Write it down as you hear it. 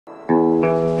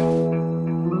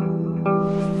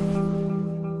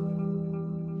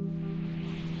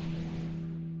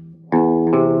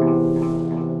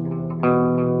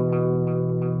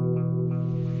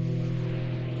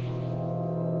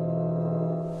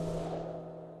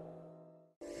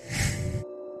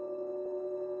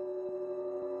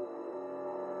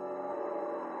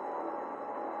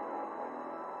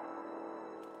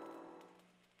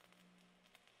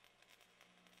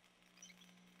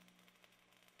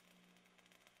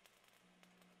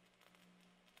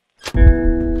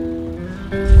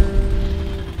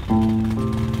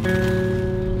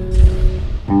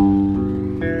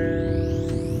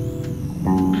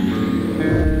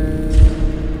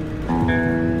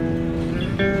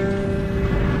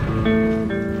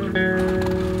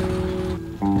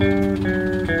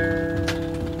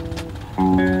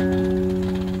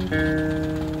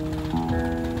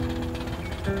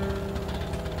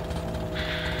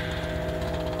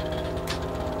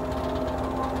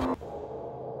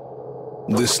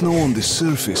The snow on the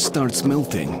surface starts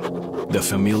melting. The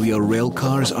familiar rail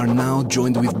cars are now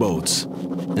joined with boats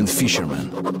and fishermen.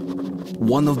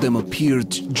 One of them appeared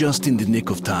just in the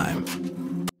nick of time.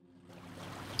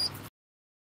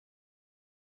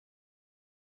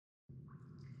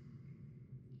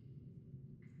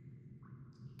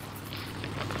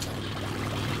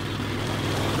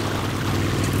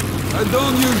 I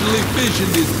don't usually fish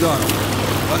in this tunnel,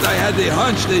 but I had a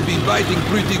hunch they'd be biting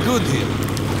pretty good here.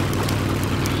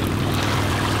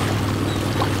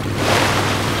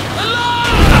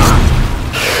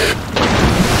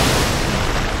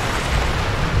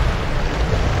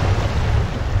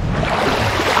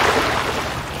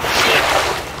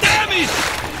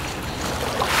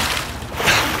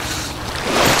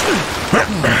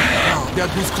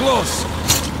 That was close.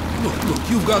 Look,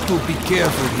 you've got to be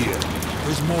careful here.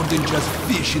 There's more than just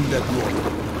fish in that water.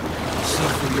 You'll see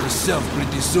for yourself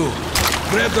pretty soon.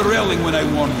 Grab the railing when I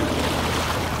warn you.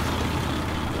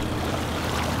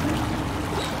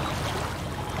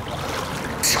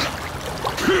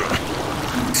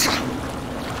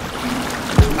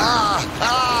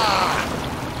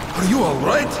 Are you all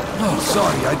right? Oh,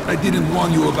 sorry, I didn't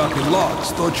warn you about the logs.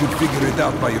 Thought you'd figure it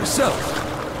out by yourself.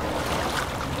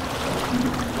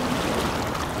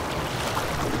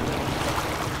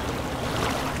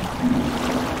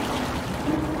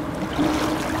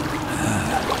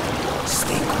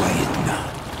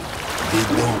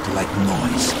 Like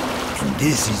noise, and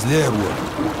this is their work.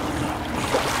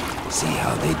 See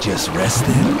how they just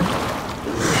rested?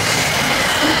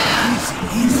 Easy.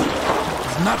 He's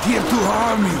not here to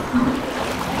harm you.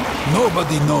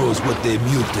 Nobody knows what they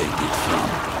mutated from.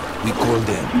 We call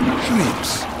them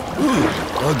shrimps.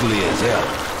 Ugly as hell,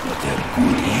 but they're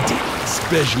good eating,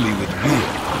 especially with beer.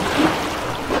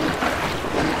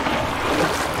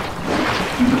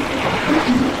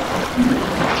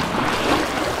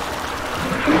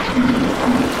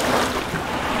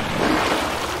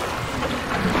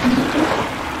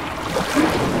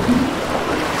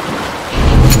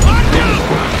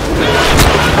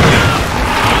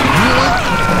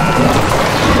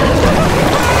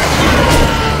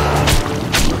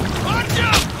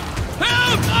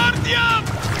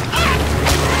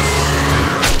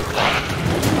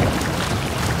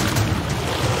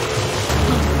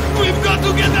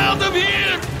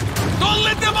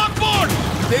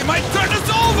 They might turn us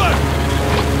over!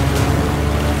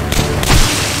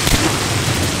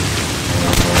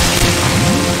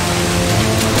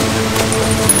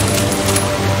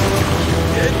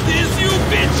 Get this, you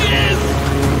bitches!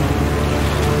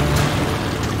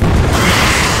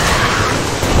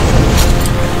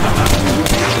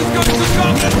 He's going to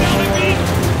come and tell me!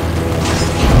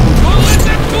 Don't let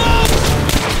them close!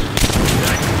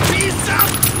 Peace out!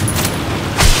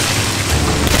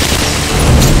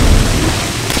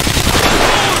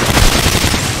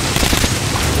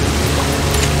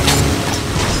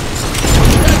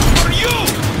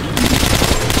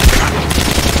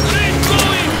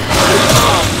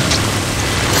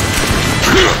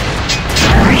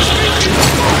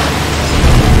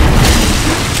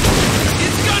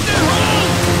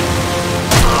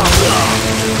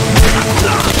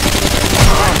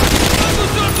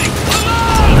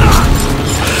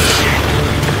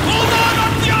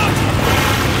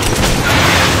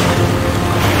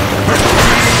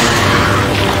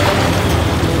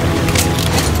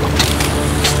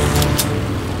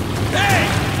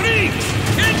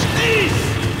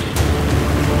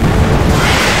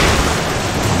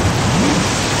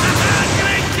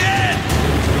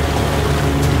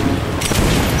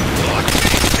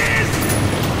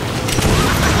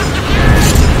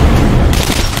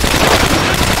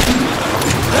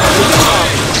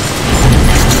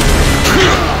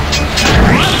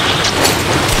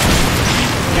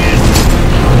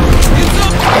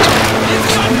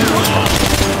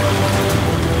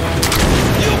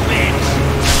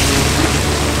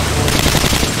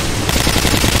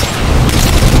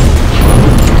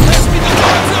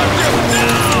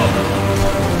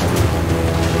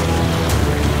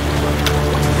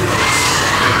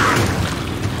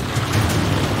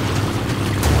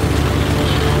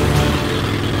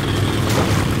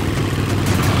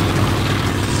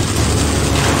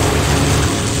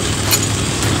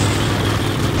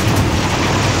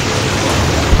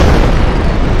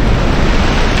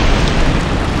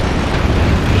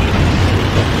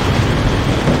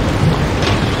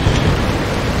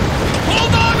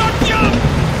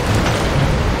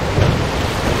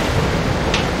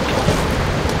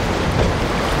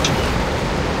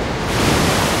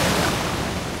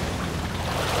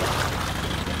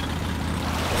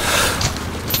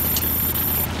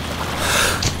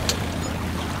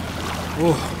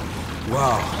 Oh,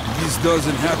 wow. This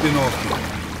doesn't happen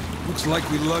often. Looks like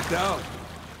we lucked out.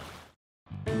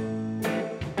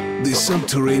 The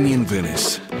subterranean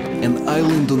Venice, an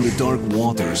island on the dark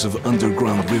waters of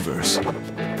underground rivers.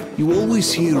 You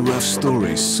always hear rough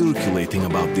stories circulating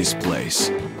about this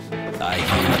place. I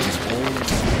hear it is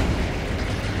old.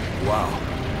 Wow.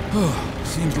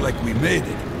 Seems like we made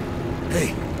it.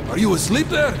 Hey, are you asleep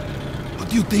there? What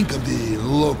do you think of the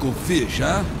local fish,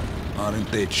 huh?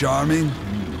 Aren't they charming?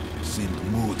 Seemed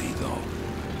moody, though.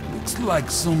 Looks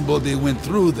like somebody went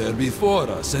through there before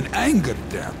us and angered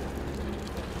them.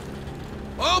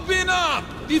 Open up!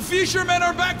 The fishermen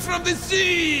are back from the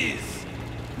seas!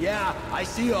 Yeah, I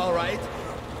see you all right.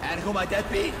 And who might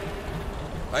that be?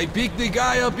 I picked the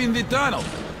guy up in the tunnel.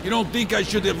 You don't think I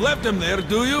should have left him there,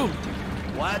 do you?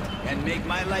 What? And make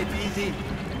my life easy?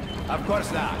 Of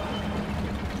course not.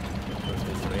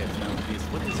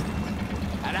 What is it?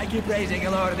 And I keep raising you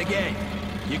lower the gate.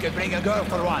 You could bring a girl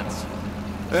for once.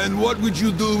 And what would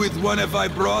you do with one if I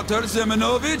brought her,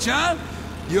 Semenovich, huh?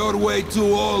 You're way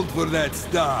too old for that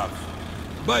stuff.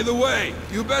 By the way,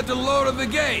 you better lower the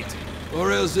gate,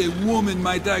 or else a woman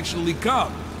might actually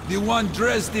come. The one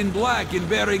dressed in black and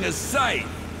bearing a scythe.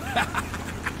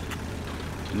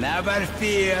 Never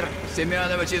fear.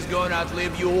 Semyonovich is going to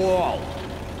outlive you all.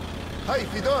 Hi,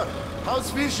 Fedor.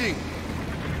 How's fishing?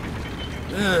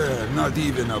 Not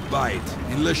even a bite,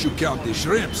 unless you count the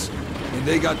shrimps. And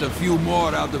they got a few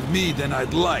more out of me than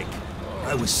I'd like.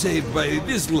 I was saved by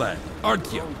this lad,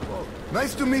 Artyom.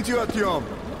 Nice to meet you, Artyom.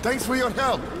 Thanks for your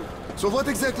help. So what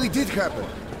exactly did happen?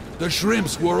 The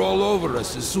shrimps were all over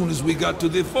us as soon as we got to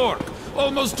the fork.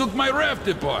 Almost took my raft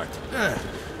apart.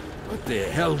 What the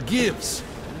hell gives?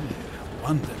 I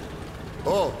wonder.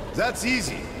 Oh, that's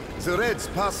easy. The Reds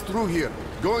passed through here,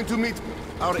 going to meet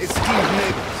our esteemed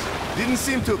neighbors. Didn't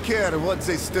seem to care what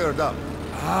they stirred up.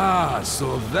 Ah,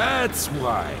 so that's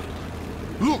why.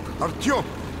 Look, Artyom,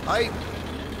 I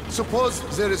suppose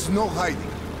there is no hiding.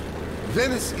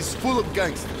 Venice is full of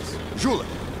gangsters. Jula,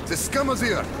 the scum of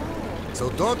the earth. So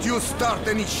don't you start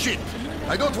any shit.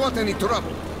 I don't want any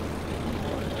trouble.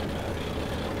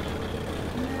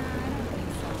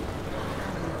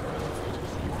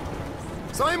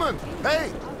 Simon!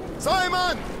 Hey!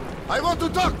 Simon! I want to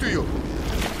talk to you!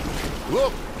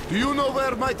 Look, do you know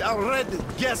where might our red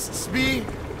guests be?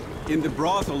 In the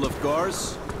brothel, of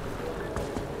course.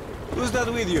 Who's that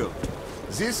with you?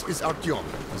 This is Artyom,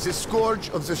 the scourge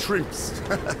of the shrimps.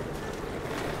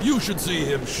 You should see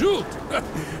him shoot.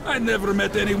 I never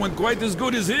met anyone quite as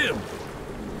good as him.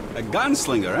 A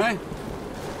gunslinger, eh?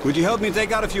 Would you help me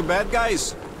take out a few bad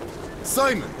guys?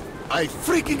 Simon, I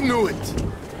freaking knew it!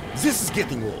 This is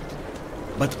getting old.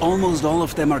 But almost all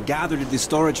of them are gathered at the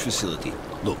storage facility.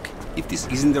 Look, if this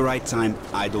isn't the right time,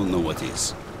 I don't know what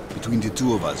is. Between the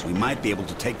two of us, we might be able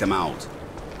to take them out.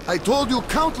 I told you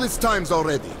countless times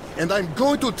already, and I'm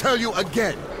going to tell you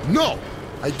again. No!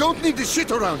 I don't need this shit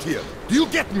around here. Do you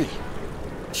get me?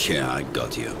 Yeah, I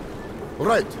got you.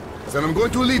 Right. Then I'm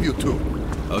going to leave you two.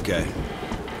 Okay.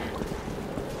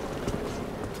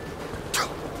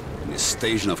 This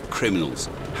station of criminals.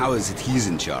 How is it he's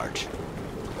in charge?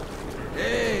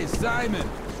 Hey, Simon.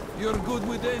 You're good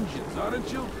with engines,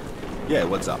 aren't you? Yeah,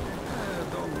 what's up?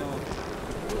 Don't know.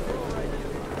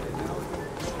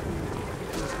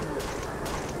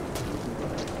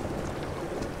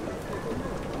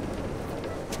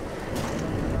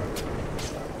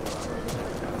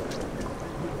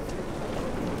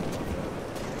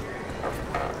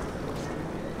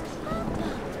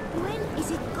 When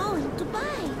is it going to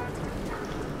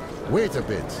bite? Wait a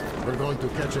bit. We're going to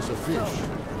catch us a fish.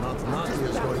 Not Nati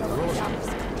is going to roast us.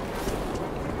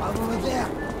 Over there.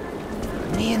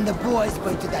 Me and the boys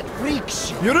went to that freak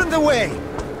show. You're in the way!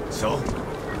 So?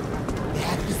 They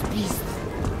had this beast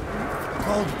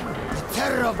called the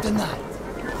Terror of the Night.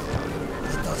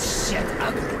 Little shit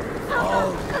ugly.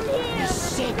 Oh, Come here! he's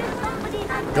sick.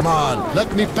 Come on,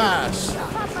 let me pass.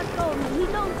 Papa told me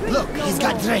he don't drink Look, no he's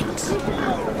got more. drinks.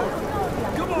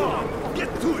 Come on,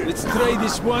 get to it. Let's try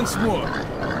this once more.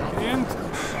 And...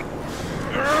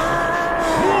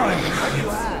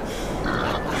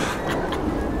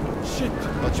 Shit.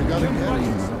 But you gotta carry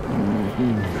it.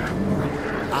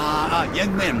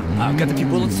 Young man, got a few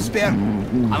bullets to spare?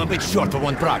 I'm a bit short for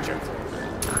one project.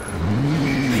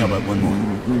 How about one more?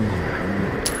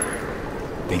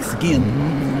 Thanks again.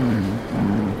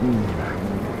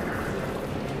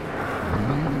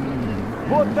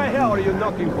 What the hell are you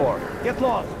knocking for? Get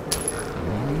lost!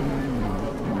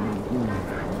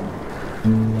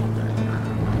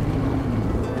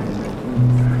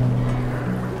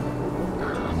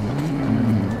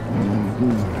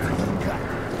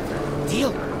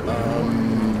 Deal?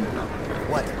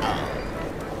 What?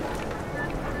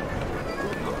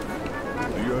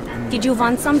 Did you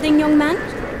want something, young man?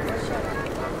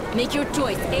 Make your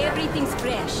choice. Everything's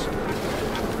fresh.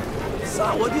 So,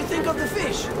 what do you think of the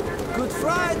fish? Good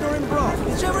fried or in broth?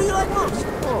 Whichever you like most.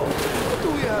 Oh, what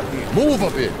do we have here? Move a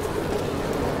bit.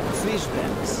 Fish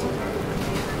bellies.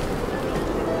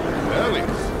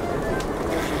 Bellies.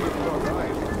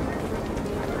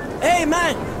 Hey,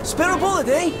 man! Spare a bullet,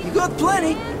 eh? You got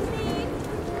plenty.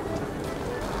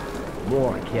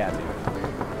 More cabbage.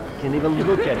 Can't even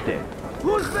look at it.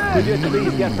 Who's there? Could you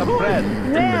please get some bread?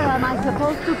 Where am I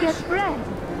supposed to get bread?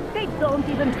 They don't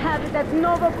even have it at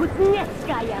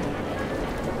Novokuznetskaya.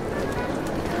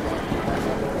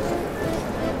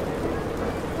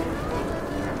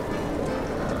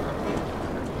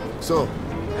 So,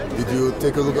 did you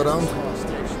take a look around?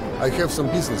 I have some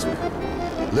business with you.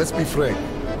 Let's be frank.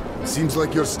 Seems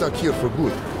like you're stuck here for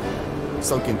good.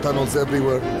 Sunken tunnels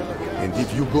everywhere, and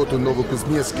if you go to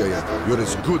Novokuznetskaya, you're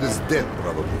as good as dead,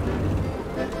 probably.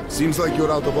 Seems like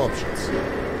you're out of options.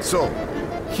 So,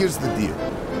 here's the deal.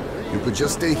 You could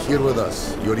just stay here with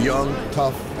us. You're young,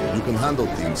 tough, you can handle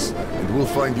things, and we'll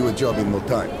find you a job in no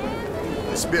time.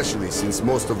 Especially since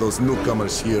most of those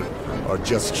newcomers here are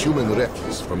just human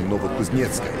refuse from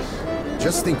Novokuznetskaya.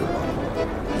 Just think about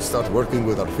it. You start working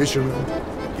with our fishermen,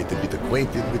 get a bit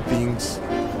acquainted with things,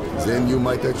 then you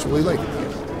might actually like it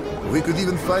here. We could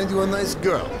even find you a nice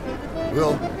girl.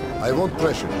 Well, I won't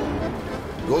pressure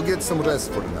you. Go get some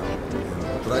rest for now,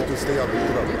 and try to stay out of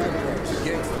trouble.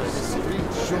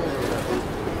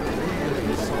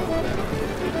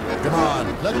 Come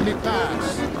on, let me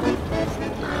pass.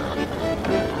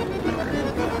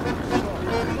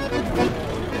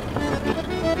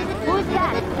 Who's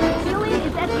that? Billy,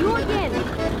 is that you again?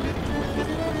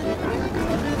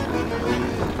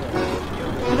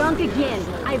 Drunk again.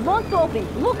 I won't open.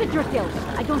 Look at yourself.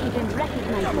 I don't even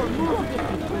recognize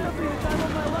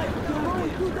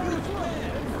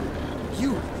you.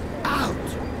 You out!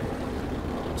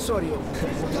 Sorry.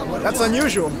 That's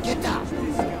unusual. Get out!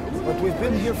 But we've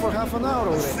been here for half an hour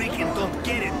already. Freaking don't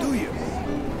get it, do you?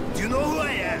 Do you know who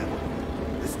I am?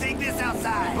 Let's take this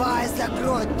outside.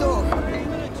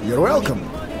 You're welcome.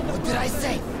 What did I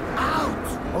say? Out!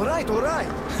 All right, all right.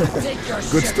 Take your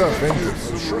Good shit. stuff, ain't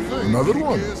it? Another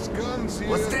one.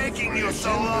 What's taking you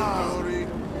so long?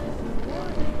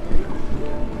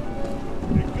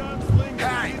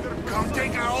 Hey, come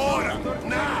take our order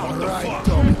now. All The right, fuck?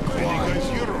 don't cry.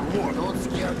 You're a what? Don't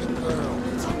scare the girl.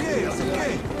 It's okay, it's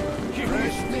okay.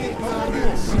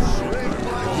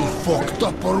 You fucked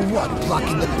up or what?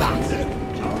 Blocking the path. You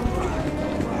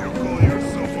call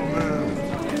yourself a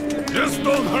man? Just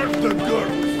don't hurt the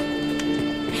girls.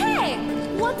 Hey!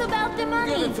 What about the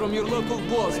money? From your local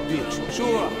boss, bitch.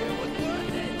 Sure.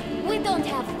 We don't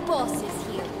have bosses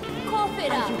here. Cough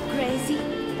it up. Are you crazy?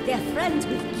 They're friends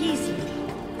with Kizzy.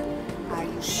 Are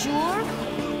you sure?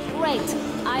 Great.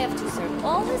 I have to serve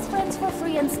all his friends for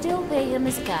free and still pay him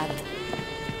his cut.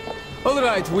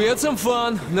 Alright, we had some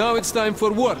fun, now it's time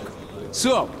for work.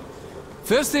 So,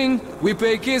 first thing, we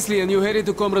pay Kisley and you head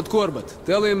to Comrade Corbett.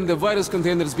 Tell him the virus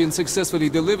container's been successfully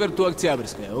delivered to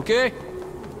Oktyabrskaya, okay?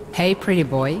 Hey, pretty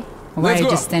boy. Why Let's are you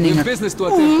go. just standing We have up? business to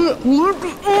attend.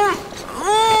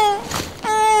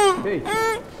 Hey,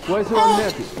 why so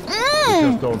unhappy? We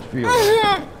just don't feel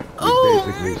it. We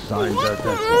basically signed our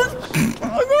death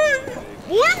warrants.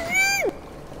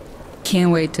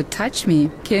 Can't wait to touch me,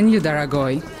 can you,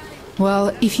 Daragoy? Well,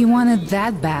 if you want it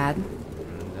that bad...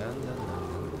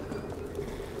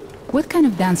 What kind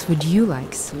of dance would you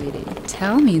like, sweetie?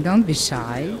 Tell me, don't be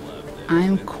shy.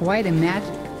 I'm quite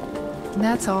imaginative.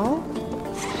 That's all?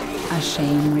 A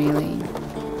shame, really.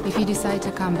 If you decide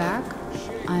to come back,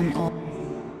 I'm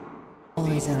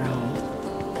always around.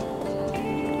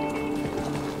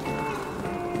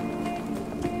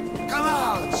 Come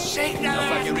on, shake that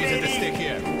ass, baby. Stick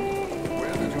here.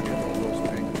 Where did you get all those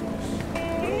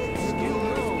papers?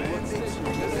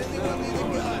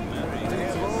 They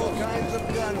have all kinds of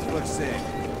guns for sale.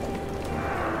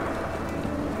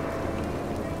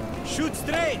 Shoot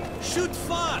straight! Shoot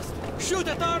fast! Shoot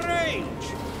at our range!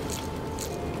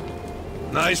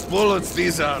 Nice bullets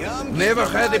these are. Never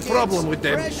had a problem with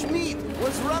them. Fresh meat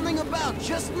was running about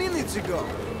just minutes ago.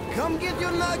 Come get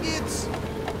your nuggets!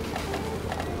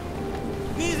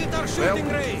 Visit our shooting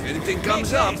range. anything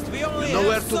comes up, We only you know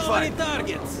where have to so find. many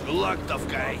targets. Good luck, tough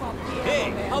guy.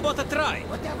 Hey, how about a try?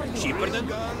 Cheaper than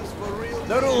guns for real.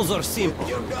 The rules are simple.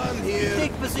 You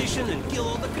take position and kill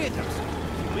all the critters.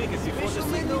 If you make it before the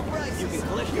signal, you can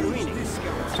collect your winnings.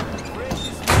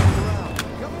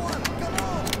 Come on, come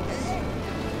on!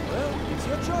 Well, it's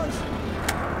your choice.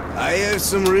 I have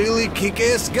some really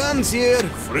kick-ass guns here.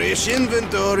 Fresh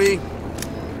inventory.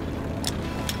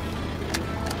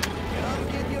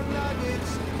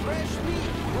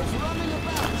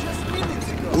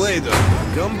 Later.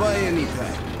 Come by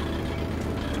anytime.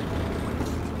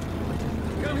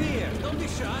 Come here, don't be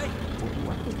shy.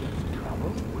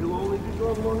 We'll only be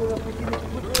gone long enough to get up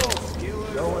with rolls.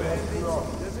 No one has to know.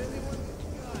 Does anyone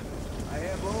got a gun? I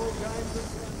have all kinds of...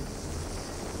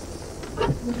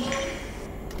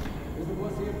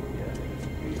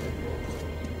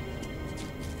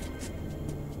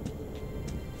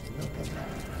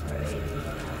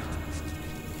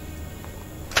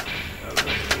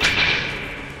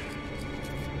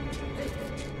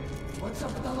 What's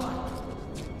up with the lock?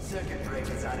 Circuit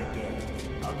breaker's out again.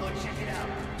 I'll go check it out.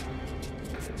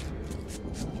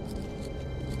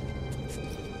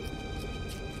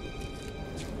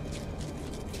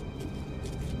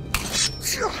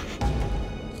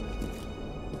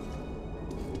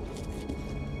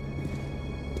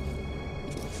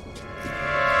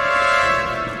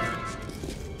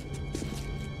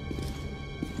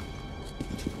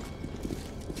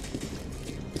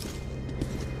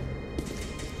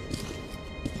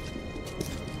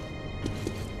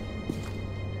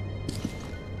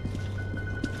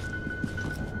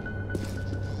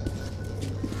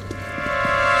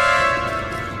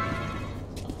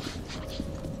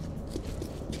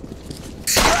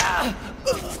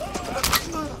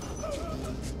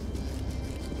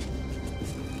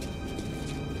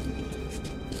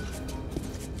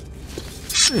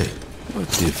 Hey, what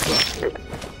the fuck?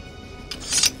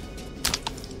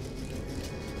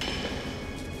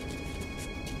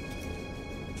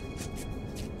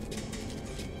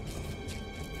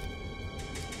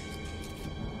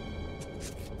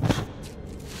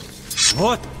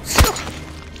 What?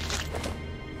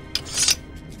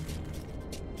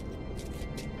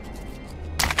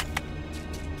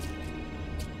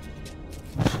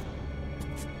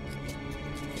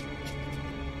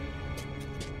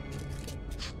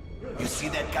 You see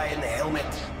that guy in the helmet?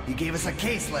 He gave us a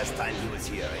case last time he was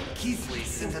here, and Keithley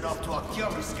sent it off to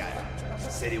Oktyabrsky.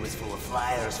 Said it was full of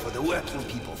flyers for the working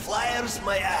people. Flyers,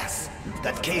 my ass!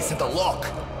 That case had a lock.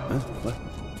 Huh? What?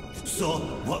 So,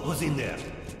 what was in there?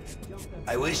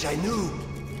 I wish I knew.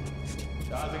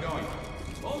 How's it going?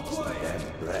 All quiet.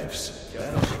 Raves.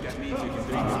 That means you can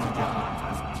drink on the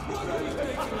job. What are you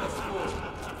taking us for?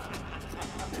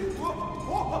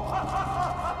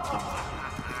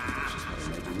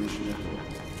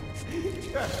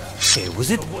 Hey,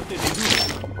 was it? What did they do?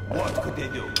 What could they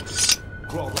do?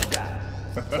 Crawl like that.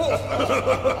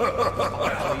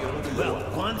 Well,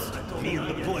 once, me and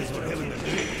the boys were having a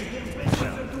drink.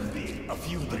 Well, a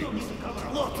few drinks.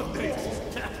 Lots of drinks.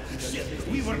 Shit,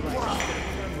 we were proud.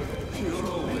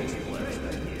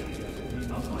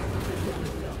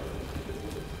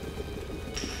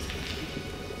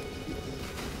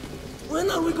 When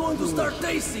are we going to start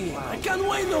tasting it? I can't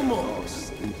wait no more.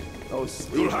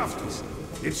 You'll have to.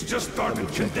 It's just started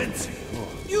condensing.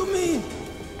 You mean?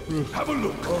 Have a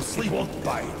look. It won't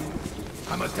bite.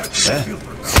 I'm attaching the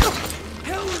filter now.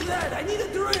 Hell with that! I need a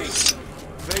drink!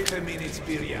 Wait a minute,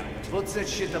 Spiria. What's that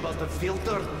shit about the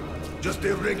filter? Just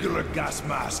a regular gas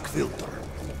mask filter.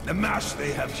 The mash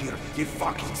they have here, it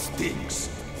fucking stinks.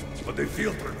 But the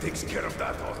filter takes care of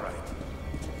that all right.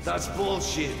 That's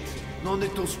bullshit. No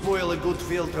need to spoil a good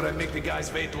filter and make the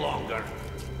guys wait longer.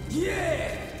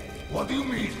 Yeah! What do you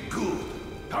mean, good?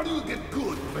 How do you get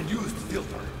good from a used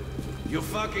filter? You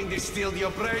fucking distilled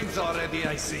your brains already,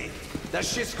 I see. That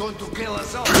shit's going to kill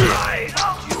us all. Right!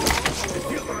 The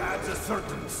filter adds a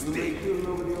certain sting.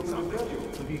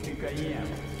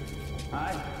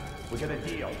 Huh? We got a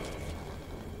deal.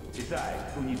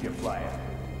 Besides, who needs your flyer?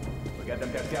 We got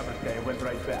them to Oktyabrsky and went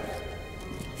right back.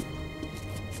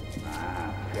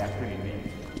 Ah, factory me.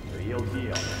 Real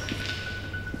deal.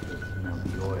 Smell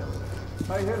the oil.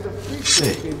 I heard a freak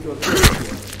came to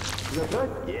Australia. Is that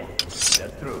right? Yeah,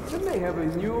 that's true. Then they have a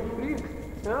new freak.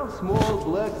 Now, small,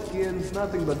 black skin,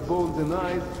 nothing but bones and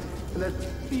eyes, and that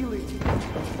feeling.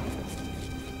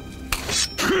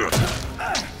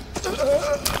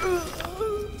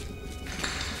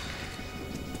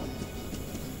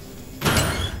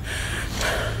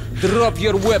 Drop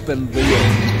your weapon, boy.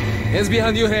 Hands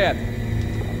behind your head.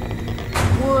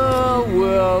 Well,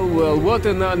 well, well, what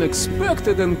an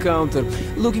unexpected encounter.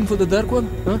 Looking for the Dark One,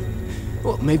 huh?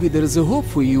 Well, maybe there is a hope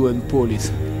for you and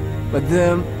Polis. But,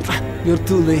 you're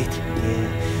too late.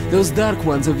 Yeah. Those Dark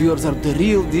Ones of yours are the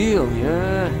real deal,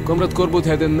 yeah? Comrade Korbut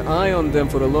had an eye on them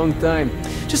for a long time.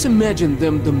 Just imagine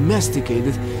them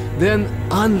domesticated, then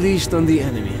unleashed on the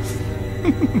enemy.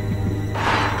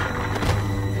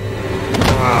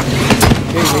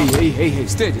 Hey,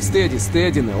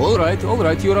 steady now. All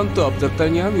right, you're on top,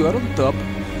 D'Artagnan, you are on top.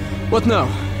 What now?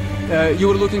 You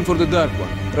were looking for the Dark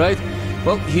One, right?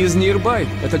 Well, he is nearby,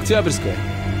 at Oktyabrskaya.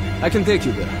 I can take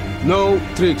you there. No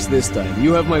tricks this time,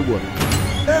 you have my word.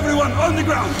 Everyone on the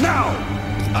ground, now!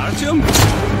 Artyom?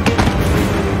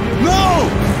 No!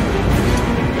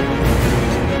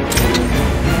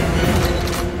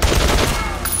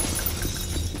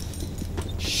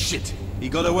 Shit, he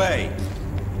got away.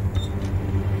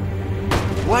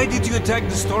 Why did you attack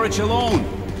the storage alone?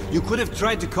 You could have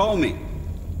tried to call me.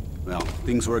 Well,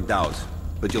 things worked out,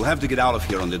 but you'll have to get out of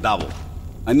here on the double.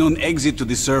 I know an exit to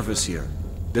the surface here.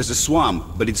 There's a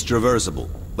swamp, but it's traversable.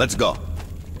 Let's go.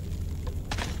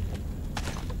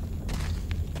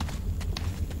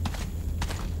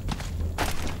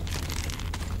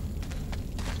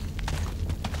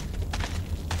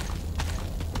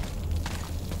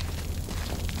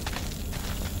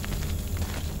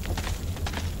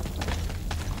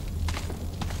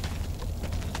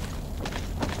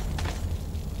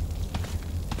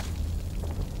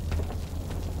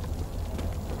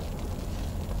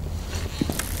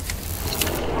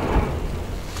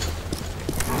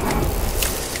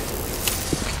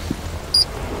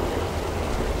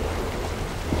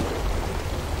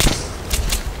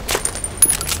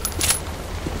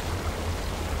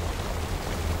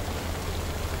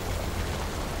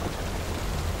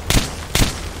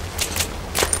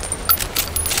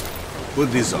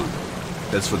 Put this on.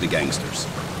 That's for the gangsters.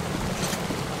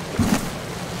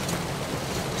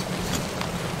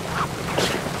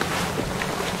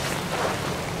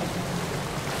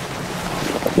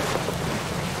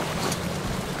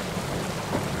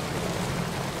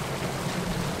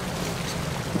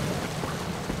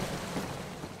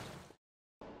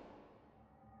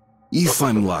 If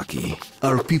I'm lucky,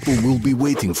 our people will be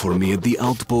waiting for me at the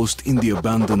outpost in the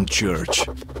abandoned church.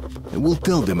 I will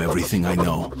tell them everything I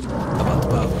know about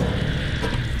Pavel.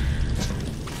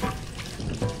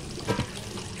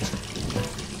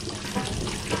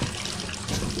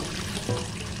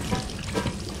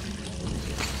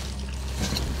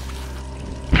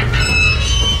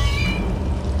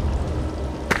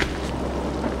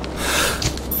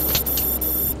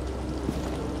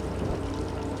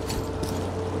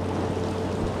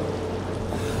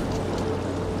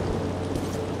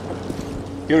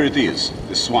 Here it is,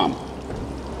 the swamp.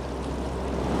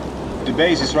 The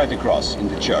base is right across, in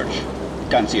the church. You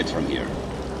can't see it from here.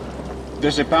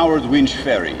 There's a powered winch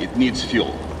ferry. It needs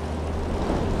fuel.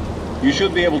 You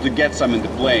should be able to get some in the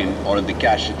plane or in the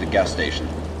cache at the gas station.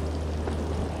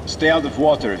 Stay out of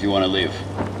water if you want to live.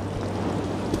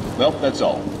 Well, that's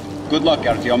all. Good luck,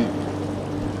 Artyom.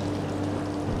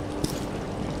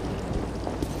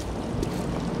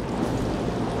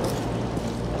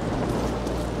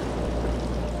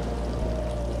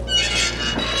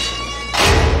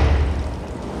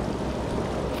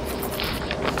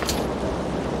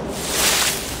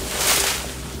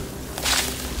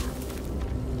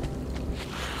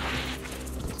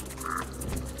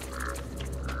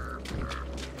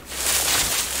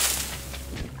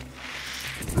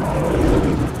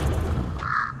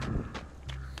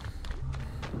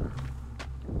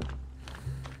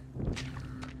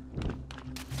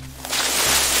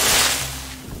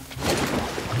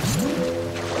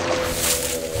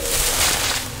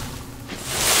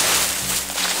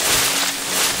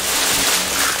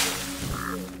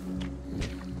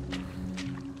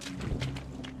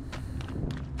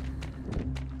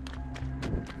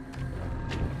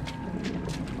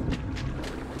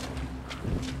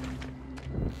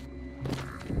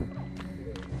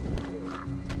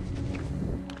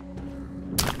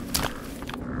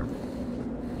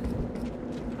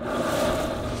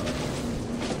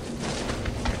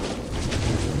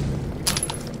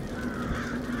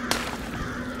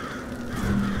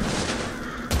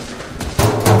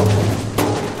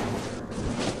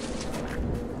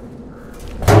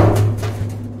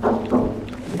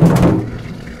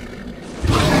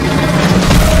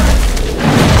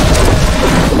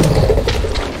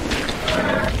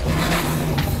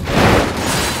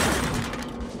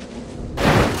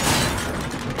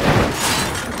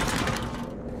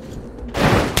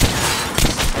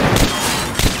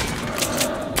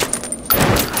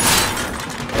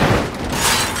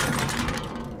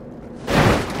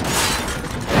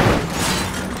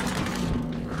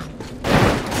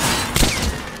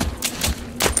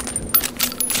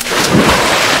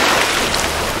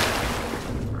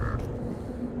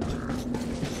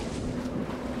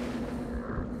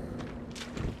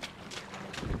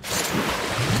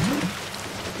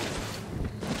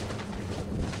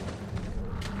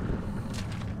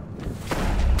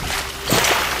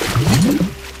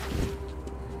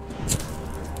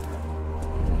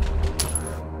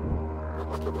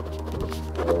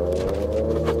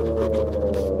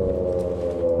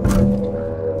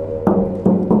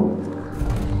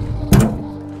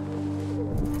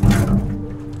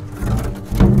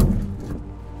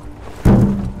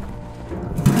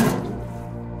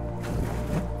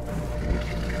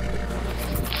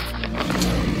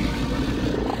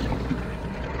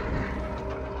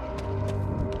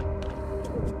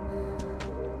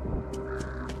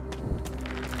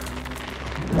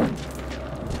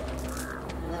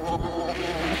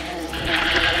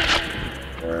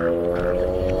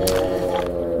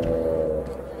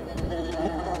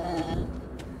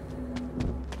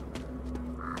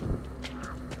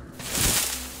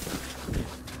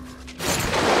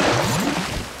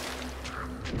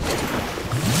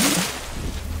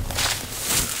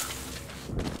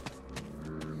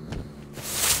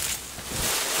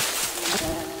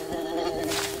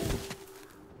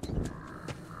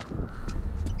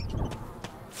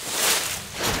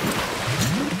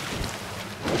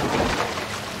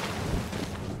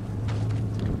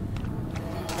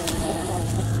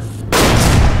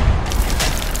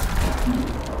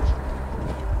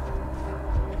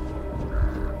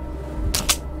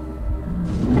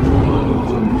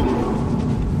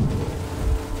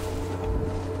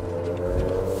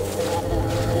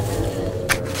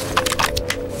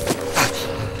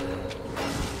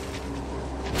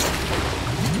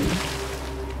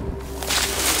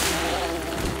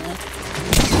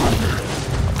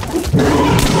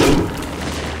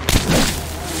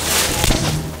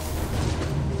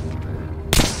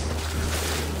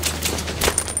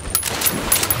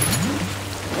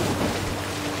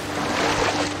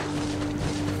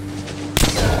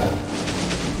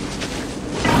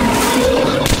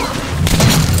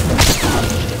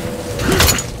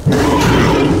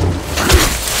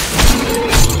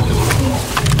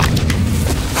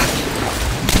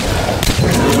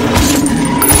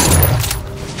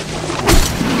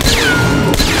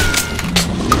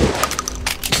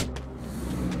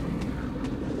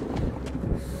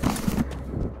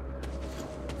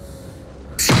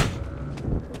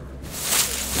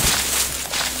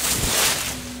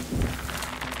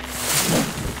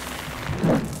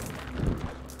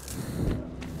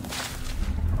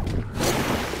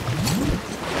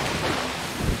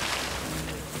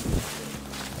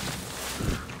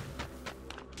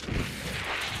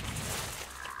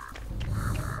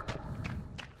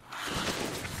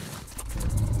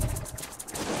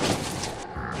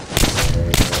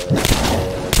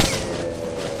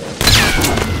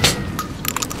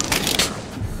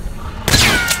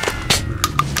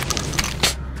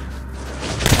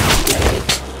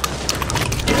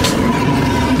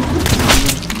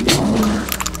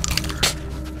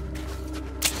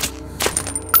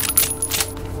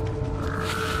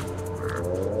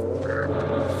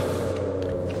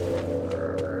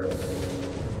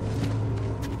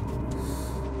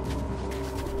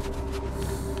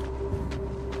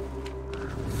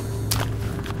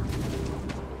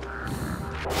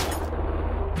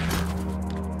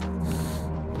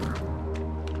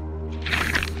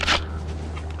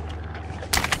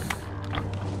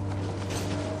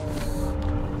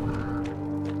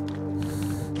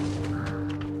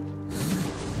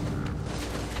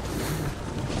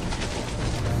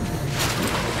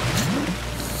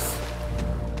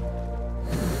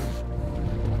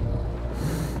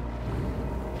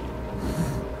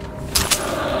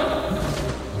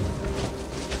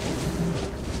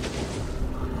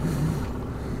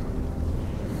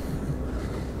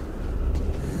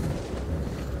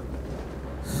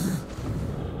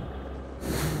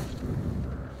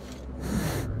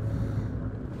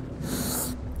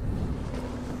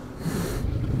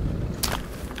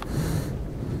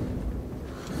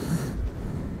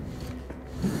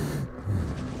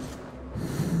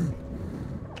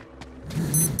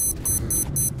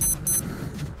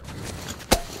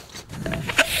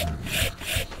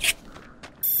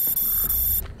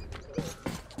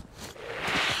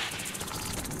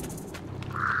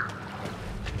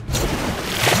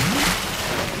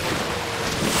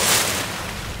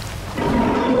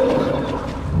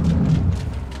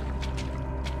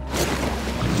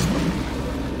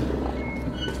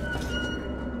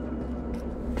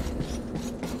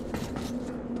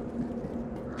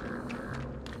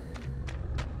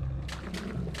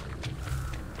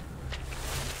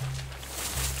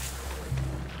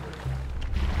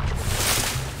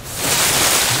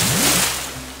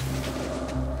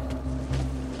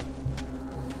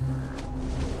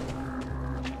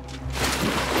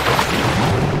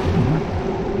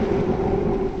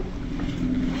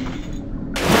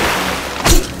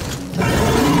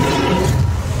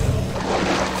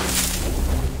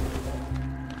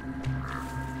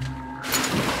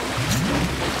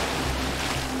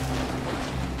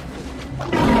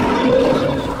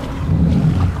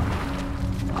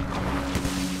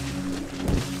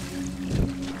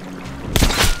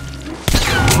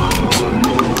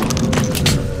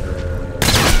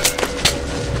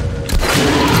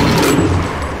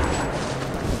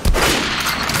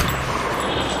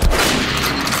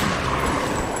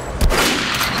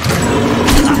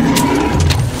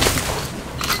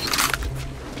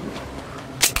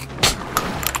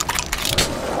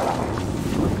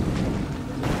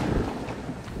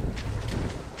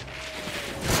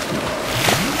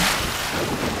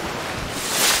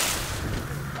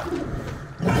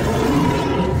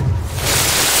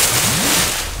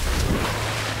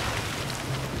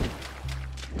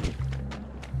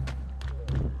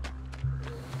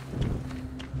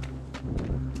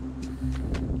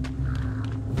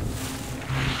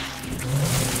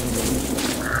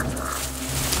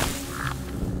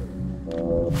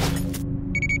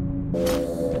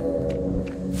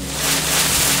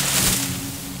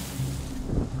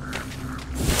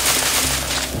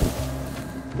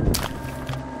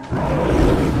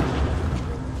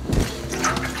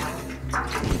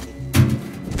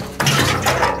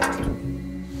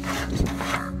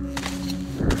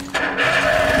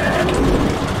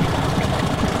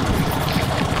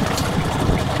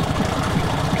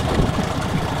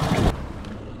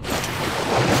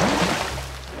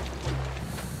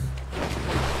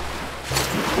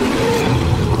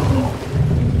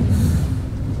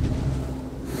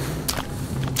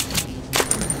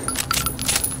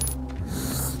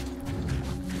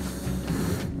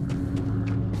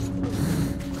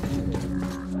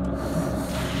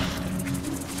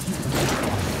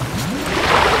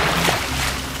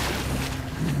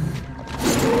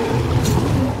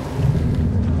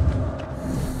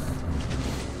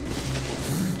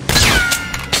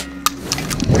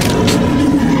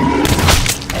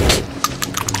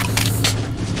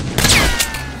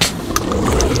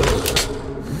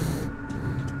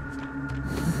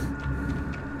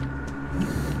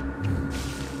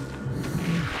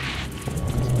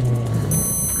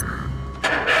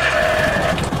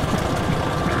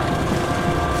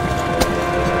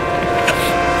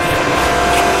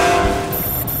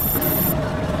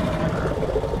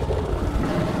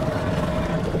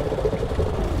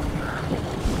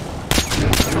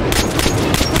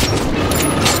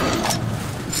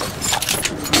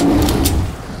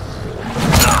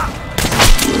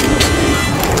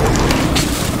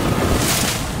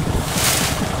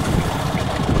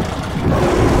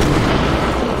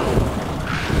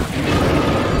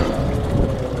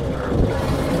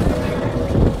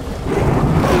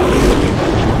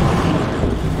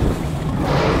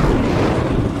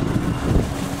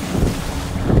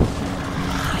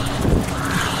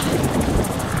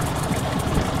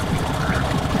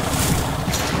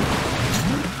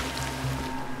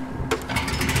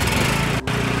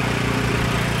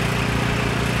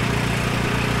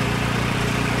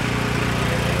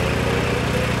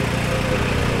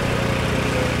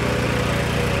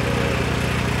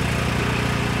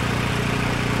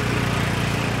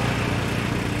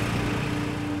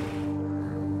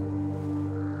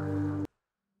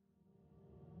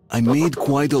 I made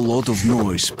quite a lot of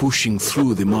noise pushing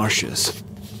through the marshes.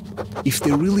 If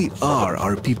there really are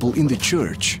our people in the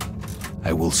church,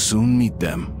 I will soon meet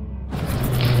them.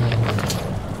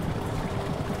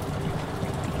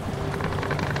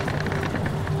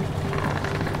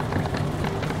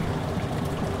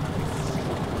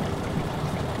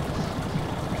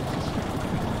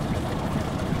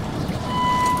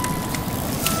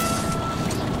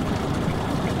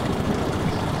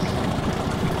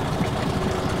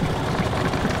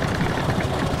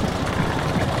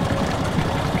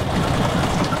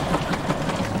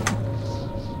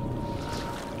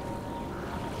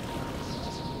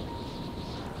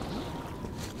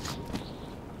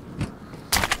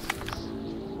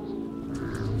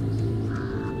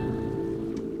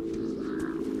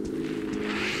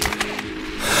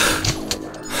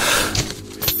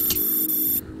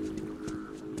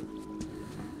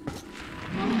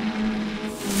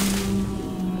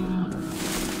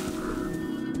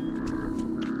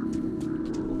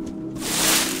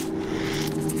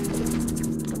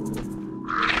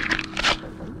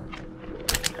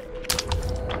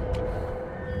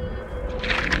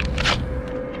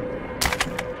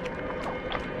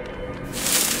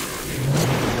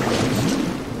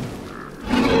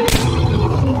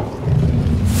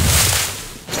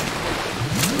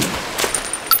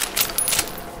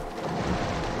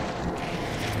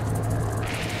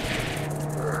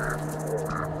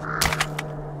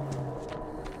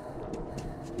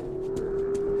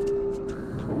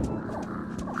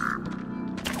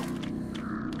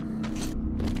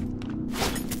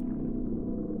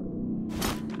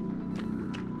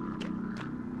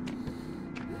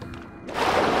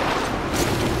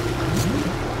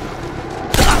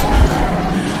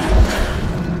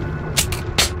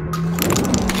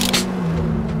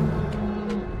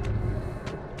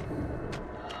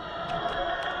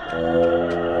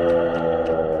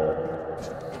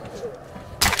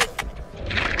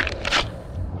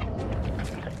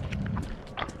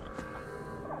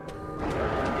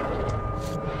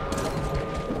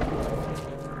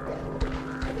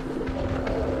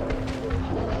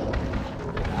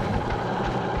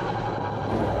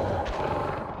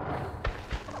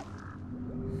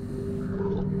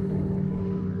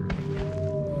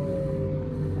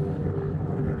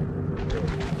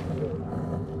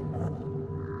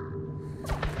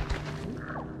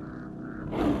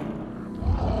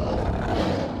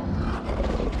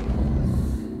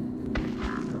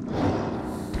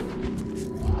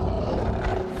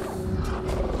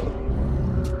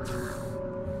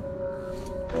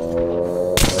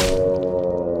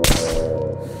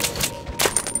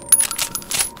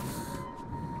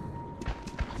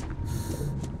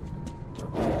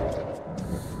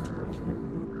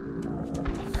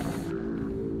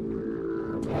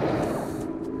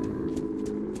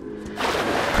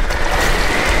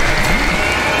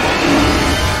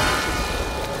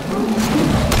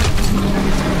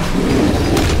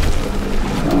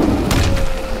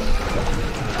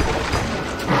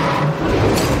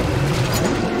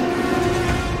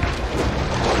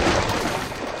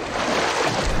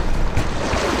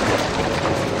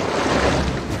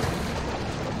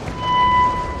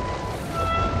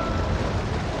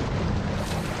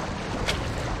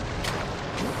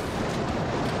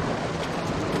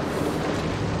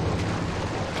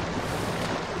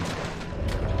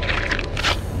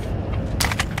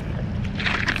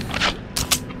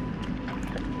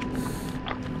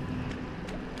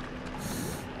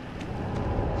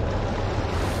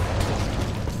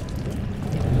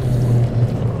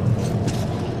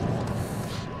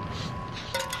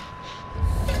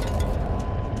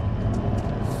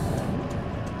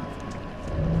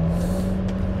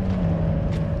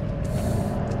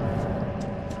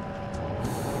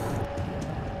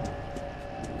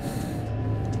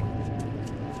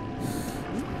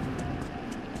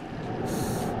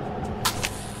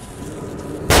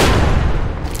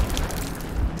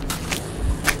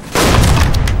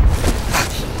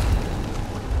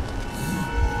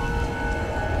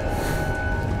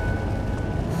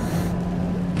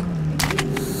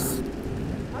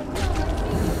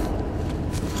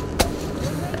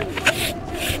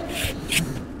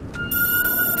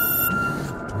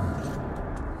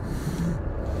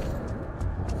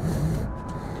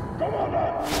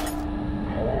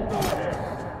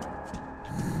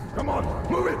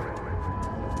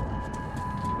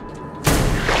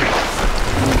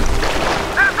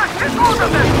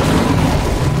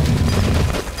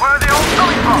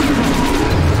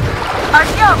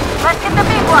 Let's get the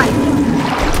big one!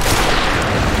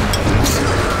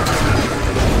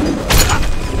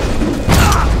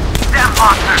 Damn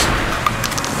monster!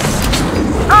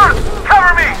 Earth,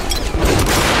 cover me!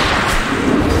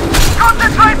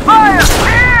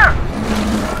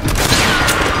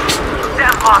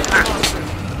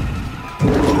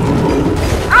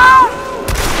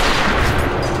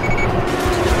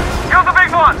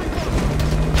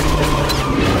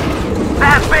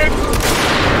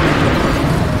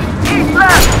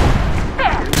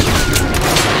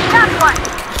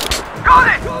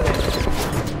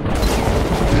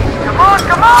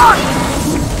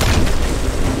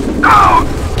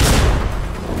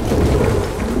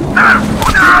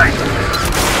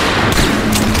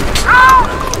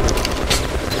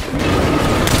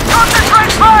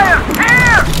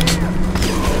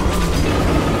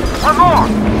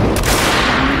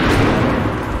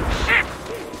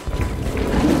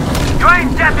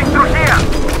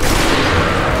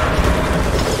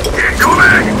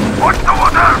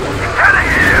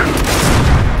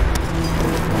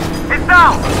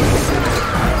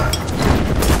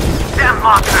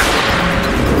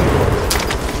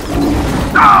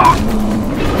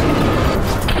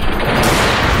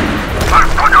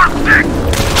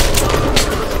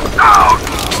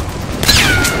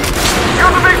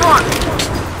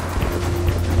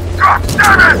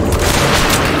 Damn it!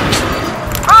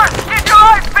 First, keep your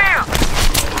eyes peeled!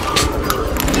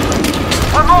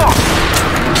 One more!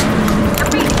 The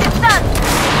beast is done!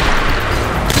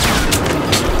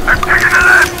 I'm taking the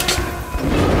left!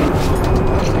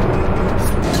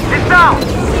 It's down!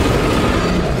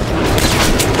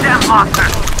 Damn monster!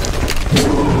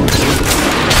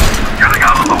 Getting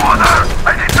out of the water! I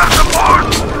need some support!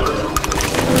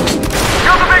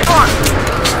 Kill the big one!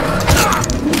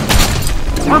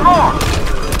 One more!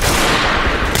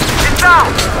 It's down!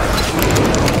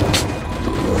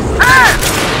 Hey!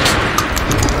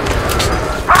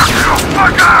 Fuck you,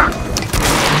 fucker!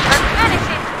 Let's finish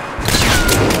it!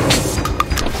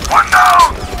 One down!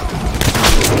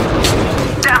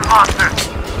 Damn monster!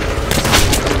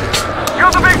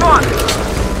 Kill the big one!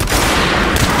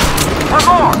 One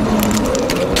more!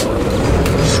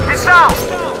 It's down!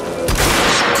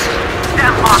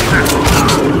 Damn monster!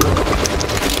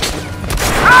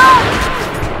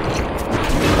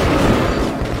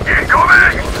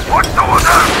 Incoming! Watch the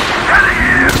water! Getting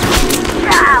here!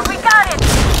 Yeah, we got it!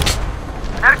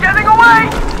 They're getting away!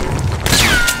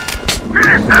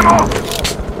 Finish them off!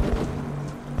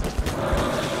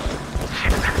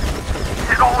 Shit. Is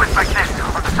it always like this,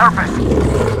 on the surface?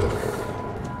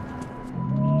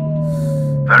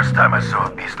 First time I saw a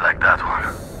beast like that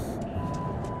one.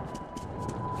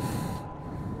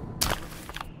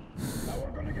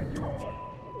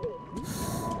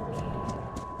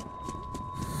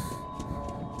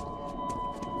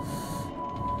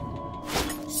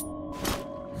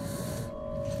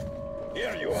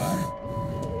 Here you are.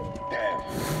 Damn,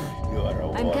 you are a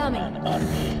I'm coming.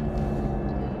 army.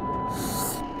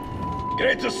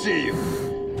 Great to see you.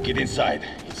 Get inside.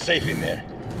 It's safe in there.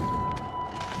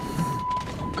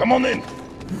 Come on in.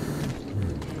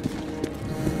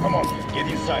 Come on, get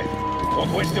inside.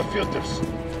 Don't waste your filters.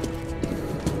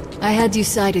 I had you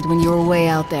sighted when you were way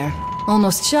out there.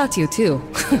 Almost shot you, too.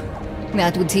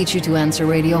 That would teach you to answer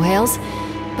radio hails.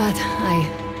 But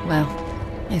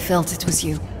I felt it was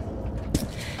you.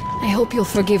 I hope you'll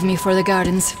forgive me for the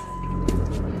gardens.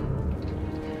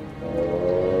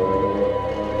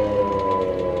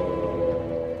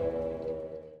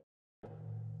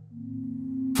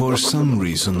 For some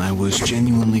reason, I was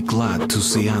genuinely glad to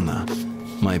see Anna,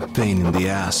 my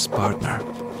pain-in-the-ass partner.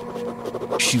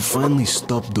 She finally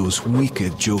stopped those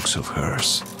wicked jokes of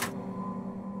hers.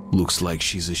 Looks like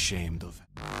she's ashamed of it.